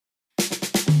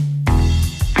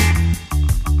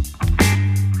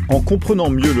En comprenant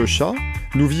mieux le chat,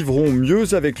 nous vivrons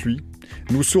mieux avec lui.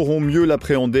 Nous saurons mieux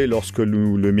l'appréhender lorsque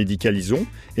nous le médicalisons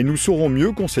et nous saurons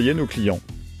mieux conseiller nos clients.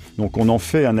 Donc on en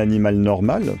fait un animal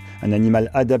normal, un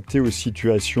animal adapté aux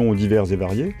situations diverses et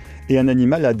variées, et un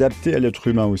animal adapté à l'être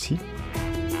humain aussi.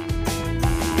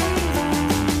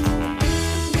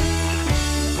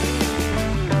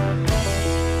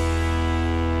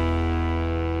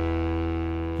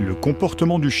 Le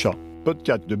comportement du chat.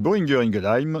 Podcast de Boehringer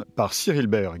Ingelheim par Dr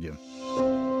Berg.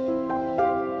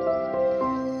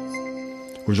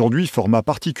 Aujourd'hui, format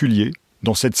particulier,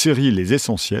 dans cette série Les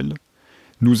Essentiels,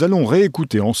 nous allons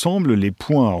réécouter ensemble les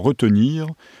points à retenir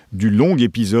du long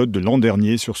épisode de l'an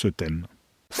dernier sur ce thème.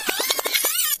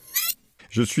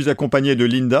 Je suis accompagné de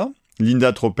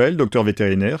Lynda Tropel, docteur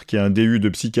vétérinaire, qui a un DU de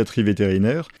psychiatrie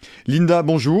vétérinaire. Lynda,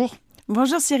 bonjour.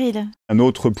 Bonjour Cyril. Un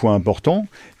autre point important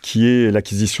qui est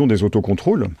l'acquisition des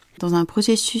autocontrôles. Dans un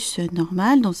processus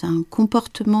normal, dans un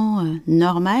comportement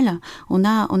normal, on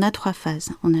a 3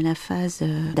 phases. On a la phase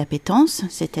d'appétence,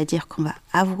 c'est-à-dire qu'on va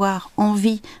avoir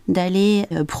envie d'aller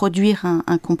produire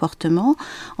un comportement.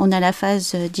 On a la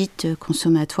phase dite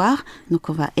consommatoire, donc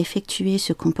on va effectuer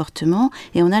ce comportement.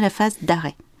 Et on a la phase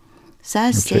d'arrêt.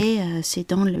 Ça, okay. C'est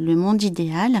dans le monde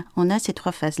idéal. On a ces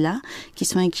 3 phases-là qui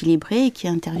sont équilibrées et qui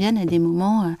interviennent à des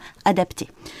moments adaptés.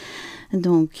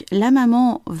 Donc, la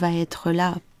maman va être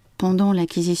là pendant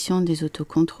l'acquisition des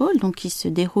autocontrôles, donc qui se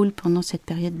déroule pendant cette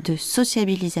période de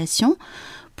sociabilisation,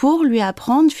 pour lui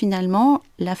apprendre finalement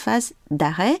la phase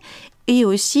d'arrêt et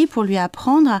aussi pour lui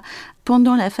apprendre,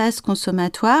 pendant la phase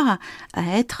consommatoire,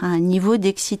 à être à un niveau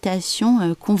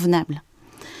d'excitation convenable.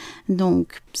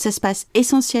 Donc, ça se passe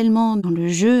essentiellement dans le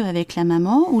jeu avec la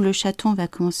maman, où le chaton va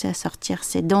commencer à sortir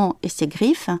ses dents et ses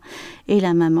griffes, et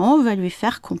la maman va lui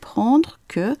faire comprendre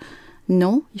que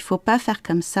non, il ne faut pas faire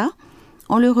comme ça,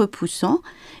 en le repoussant,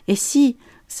 et si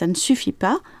ça ne suffit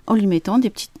pas, en lui mettant des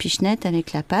petites pichenettes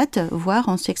avec la patte, voire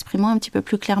en s'exprimant un petit peu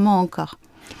plus clairement encore.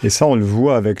 Et ça, on le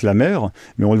voit avec la mère,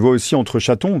 mais on le voit aussi entre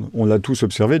chatons. On l'a tous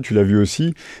observé, tu l'as vu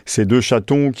aussi, ces 2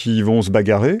 chatons qui vont se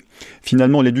bagarrer.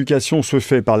 Finalement, l'éducation se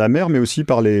fait par la mère, mais aussi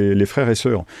par les frères et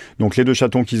sœurs. Donc les 2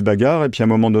 chatons qui se bagarrent, et puis à un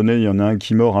moment donné, il y en a un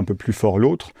qui mord un peu plus fort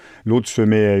l'autre. L'autre se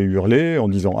met à hurler en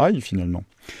disant « aïe » finalement.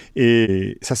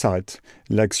 Et ça s'arrête.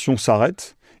 L'action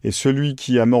s'arrête. Et celui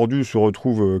qui a mordu se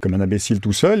retrouve comme un imbécile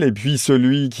tout seul, et puis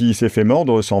celui qui s'est fait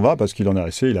mordre s'en va parce qu'il en a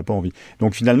assez, il n'a pas envie.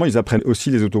 Donc finalement, ils apprennent aussi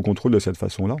les autocontrôles de cette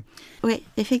façon-là. Oui,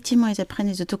 effectivement, ils apprennent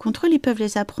les autocontrôles. Ils peuvent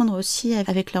les apprendre aussi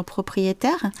avec leur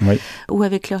propriétaire ou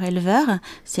avec leur éleveur.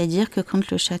 C'est-à-dire que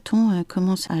quand le chaton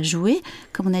commence à jouer,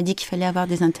 comme on a dit qu'il fallait avoir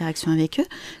des interactions avec eux,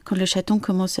 quand le chaton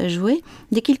commence à jouer,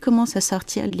 dès qu'il commence à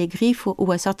sortir les griffes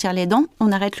ou à sortir les dents,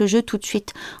 on arrête le jeu tout de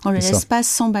suite. On ne le laisse pas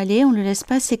s'emballer, on ne le laisse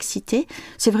pas s'exciter.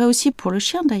 C'est vrai aussi pour le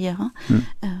chien d'ailleurs,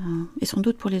 et sans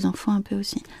doute pour les enfants un peu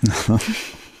aussi.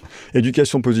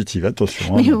 Éducation positive,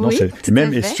 attention. Mais oui,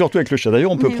 même et surtout avec le chat.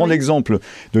 D'ailleurs, on peut prendre l'exemple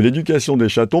de l'éducation des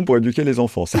chatons pour éduquer les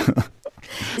enfants. Ça.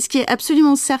 Ce qui est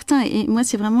absolument certain, et moi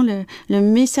c'est vraiment le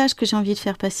message que j'ai envie de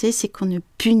faire passer, c'est qu'on ne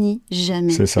punit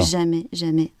jamais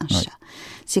un chat.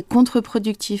 C'est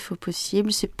contre-productif au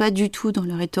possible, c'est pas du tout dans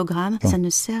leur éthogramme, ça ne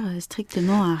sert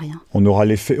strictement à rien.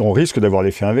 On risque d'avoir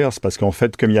l'effet inverse, parce qu'en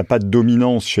fait, comme il n'y a pas de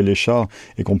dominance chez les chats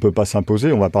et qu'on ne peut pas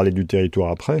s'imposer, on va parler du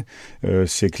territoire après,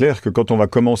 c'est clair que quand on va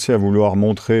commencer à vouloir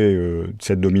montrer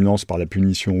cette dominance par la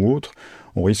punition ou autre,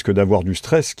 on risque d'avoir du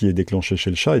stress qui est déclenché chez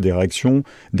le chat et des réactions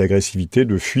d'agressivité,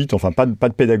 de fuite, enfin pas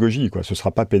de pédagogie, quoi. Ce ne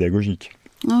sera pas pédagogique.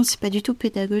 Non, c'est pas du tout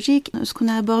pédagogique. Ce qu'on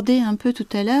a abordé un peu tout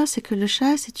à l'heure, c'est que le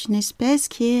chat, c'est une espèce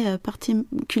qui est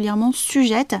particulièrement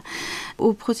sujette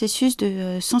au processus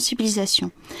de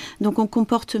sensibilisation. Donc en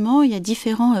comportement, il y a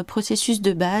différents processus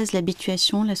de base,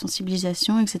 l'habituation, la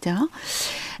sensibilisation, etc.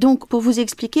 Donc pour vous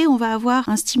expliquer, on va avoir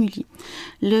un stimuli.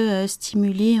 Le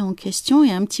stimuli en question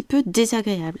est un petit peu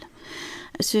désagréable.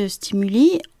 Ce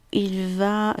stimuli, il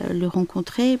va le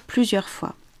rencontrer plusieurs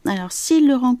fois. Alors, s'il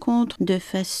le rencontre de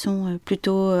façon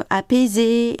plutôt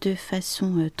apaisée, de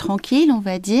façon tranquille, on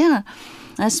va dire,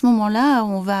 à ce moment-là,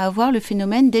 on va avoir le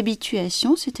phénomène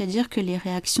d'habituation, c'est-à-dire que les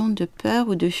réactions de peur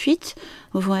ou de fuite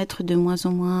vont être de moins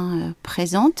en moins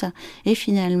présentes et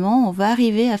finalement, on va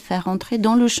arriver à faire entrer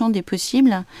dans le champ des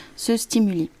possibles ce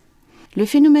stimuli. Le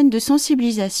phénomène de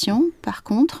sensibilisation, par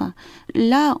contre,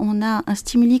 là, on a un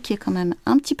stimuli qui est quand même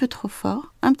un petit peu trop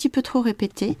fort, un petit peu trop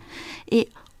répété, et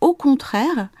au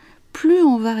contraire, plus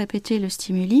on va répéter le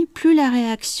stimuli, plus la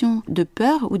réaction de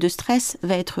peur ou de stress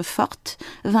va être forte,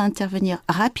 va intervenir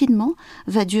rapidement,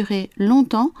 va durer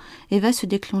longtemps et va se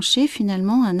déclencher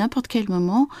finalement à n'importe quel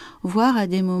moment, voire à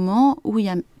des moments où il n'y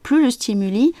a plus le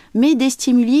stimuli, mais des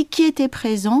stimuli qui étaient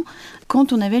présents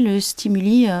quand on avait le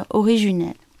stimuli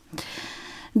originel.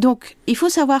 Donc, il faut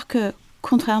savoir que,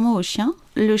 contrairement au chien,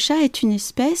 le chat est une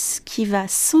espèce qui va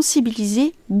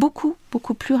sensibiliser beaucoup,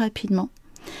 beaucoup plus rapidement.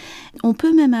 On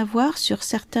peut même avoir, sur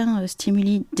certains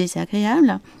stimuli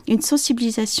désagréables, une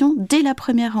sensibilisation dès la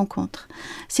première rencontre.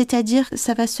 C'est-à-dire que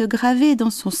ça va se graver dans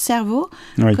son cerveau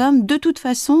comme, de toute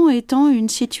façon, étant une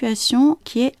situation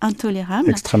qui est intolérable.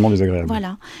 Extrêmement désagréable.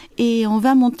 Voilà. Et on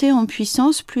va monter en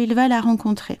puissance plus il va la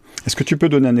rencontrer. Est-ce que tu peux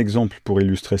donner un exemple pour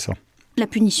illustrer ça ? La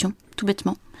punition, tout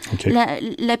bêtement. Okay.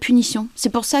 La punition, c'est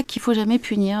pour ça qu'il ne faut jamais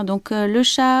punir. Donc le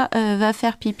chat va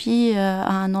faire pipi à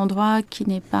un endroit qui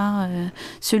n'est pas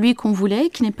celui qu'on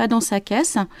voulait, qui n'est pas dans sa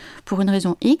caisse, pour une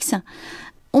raison X.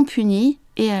 On punit,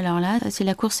 et alors là, c'est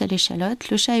la course à l'échalote.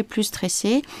 Le chat est plus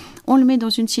stressé, on le met dans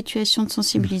une situation de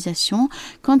sensibilisation.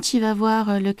 Quand il va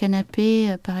voir le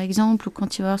canapé, par exemple, ou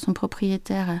quand il va voir son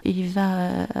propriétaire, il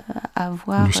va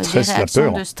avoir des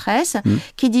réactions de stress.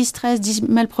 Qui dit stress, dit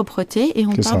malpropreté, et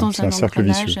on part dans un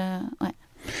engrenage.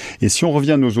 Et si on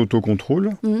revient à nos autocontrôles,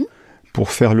 pour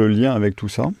faire le lien avec tout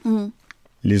ça,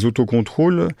 les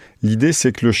autocontrôles, l'idée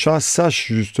c'est que le chat sache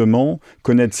justement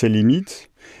connaître ses limites,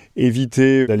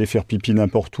 éviter d'aller faire pipi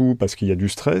n'importe où parce qu'il y a du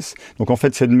stress. Donc en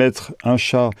fait, c'est de mettre un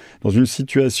chat dans une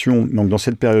situation, donc dans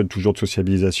cette période toujours de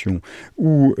sociabilisation,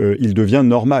 où il devient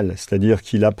normal, c'est-à-dire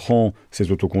qu'il apprend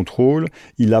ses autocontrôles,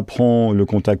 il apprend le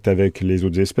contact avec les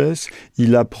autres espèces,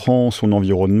 il apprend son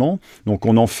environnement. Donc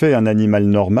on en fait un animal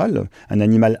normal, un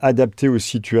animal adapté aux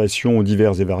situations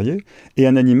diverses et variées, et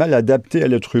un animal adapté à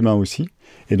l'être humain aussi.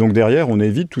 Et donc derrière, on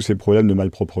évite tous ces problèmes de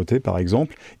malpropreté, par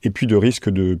exemple, et puis de risque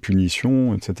de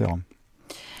punition, etc.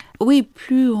 Oui,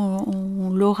 plus on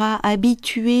l'aura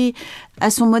habitué à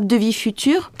son mode de vie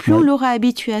futur, plus on l'aura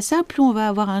habitué à ça, plus on va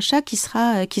avoir un chat qui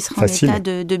sera en état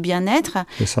de bien-être,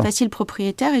 facile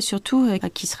propriétaire, et surtout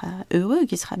qui sera heureux,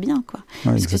 qui sera bien, quoi.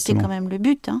 Parce que c'est quand même le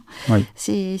but. Hein.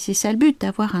 C'est ça le but,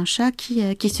 d'avoir un chat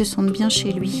qui se sente bien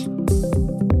chez lui.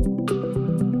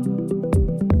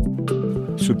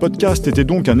 Ce podcast était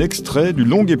donc un extrait du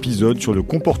long épisode sur le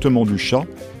comportement du chat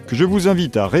que je vous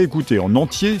invite à réécouter en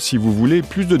entier si vous voulez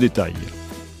plus de détails.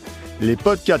 Les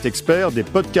Podcat'Xpert, des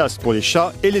podcasts pour les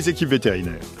chats et les équipes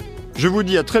vétérinaires. Je vous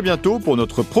dis à très bientôt pour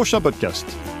notre prochain podcast.